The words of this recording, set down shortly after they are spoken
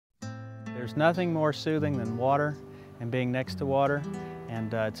There's nothing more soothing than water and being next to water,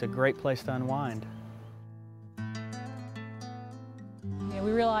 and it's a great place to unwind.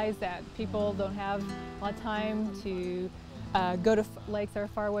 We realize that people don't have a lot of time to go to lakes that are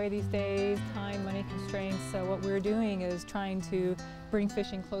far away these days, time, money constraints, so what we're doing is trying to bring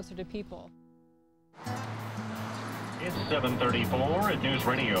fishing closer to people. It's 7:34 at News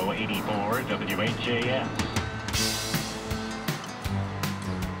Radio 84 WHAS.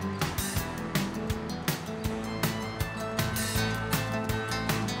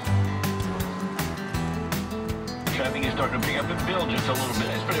 Traffic is starting to pick up and build just a little bit.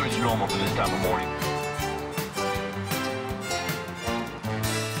 It's pretty much normal for this time of morning.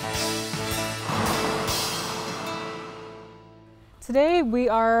 Today we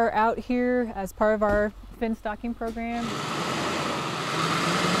are out here as part of our fin stocking program.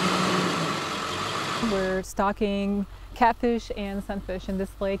 We're stocking catfish and sunfish in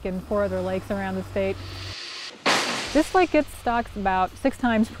this lake and 4 other lakes around the state. This lake gets stocked about 6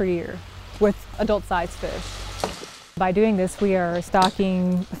 times per year with adult-sized fish. By doing this, we are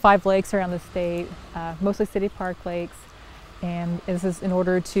stocking 5 lakes around the state, mostly city park lakes, and this is in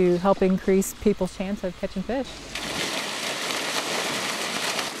order to help increase people's chance of catching fish.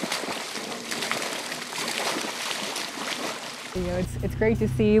 You know, it's great to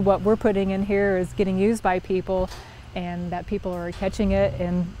see what we're putting in here is getting used by people and that people are catching it,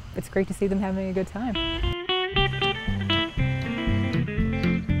 and it's great to see them having a good time.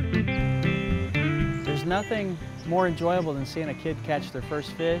 There's nothing more enjoyable than seeing a kid catch their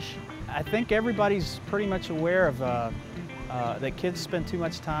first fish. I think everybody's pretty much aware of that kids spend too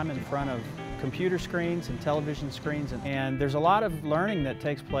much time in front of computer screens and television screens, and there's a lot of learning that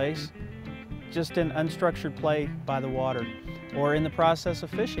takes place just in unstructured play by the water, or in the process of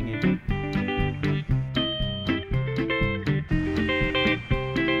fishing even.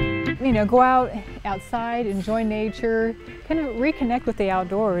 You know, go outside, enjoy nature, kind of reconnect with the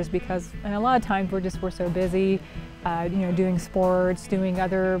outdoors, because a lot of times we're so busy, you know, doing sports, doing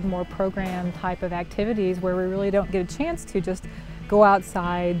other more program type of activities where we really don't get a chance to just go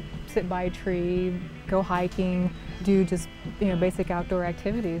outside, sit by a tree, go hiking, do just, you know, basic outdoor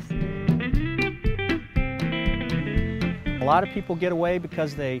activities. A lot of people get away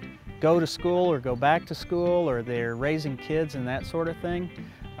because they go to school or go back to school, or they're raising kids and that sort of thing.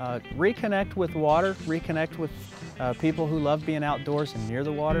 Reconnect with water, reconnect with people who love being outdoors and near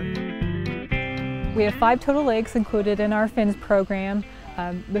the water. We have 5 total lakes included in our F.I.N.S program.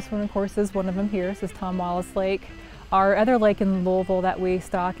 This one, of course, is one of them here. This is Tom Wallace Lake. Our other lake in Louisville that we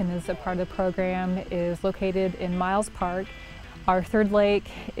stock and is a part of the program is located in Miles Park. Our 3rd lake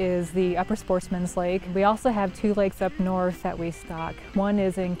is the Upper Sportsman's Lake. We also have 2 lakes up north that we stock. One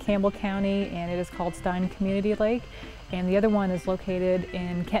is in Campbell County, and it is called Stein Community Lake, and the other one is located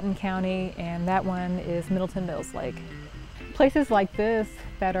in Kenton County, and that one is Middleton Mills Lake. Places like this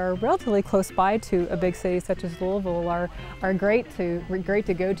that are relatively close by to a big city such as Louisville are great to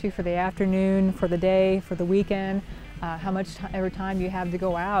go to for the afternoon, for the day, for the weekend. How much every time you have to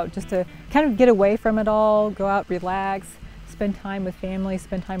go out, just to kind of get away from it all, go out, relax, spend time with family,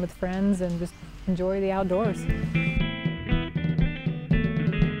 spend time with friends, and just enjoy the outdoors.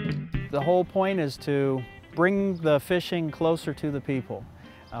 The whole point is to bring the fishing closer to the people.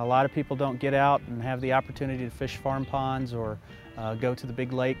 A lot of people don't get out and have the opportunity to fish farm ponds or go to the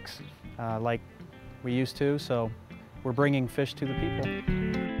big lakes like we used to, so we're bringing fish to the people.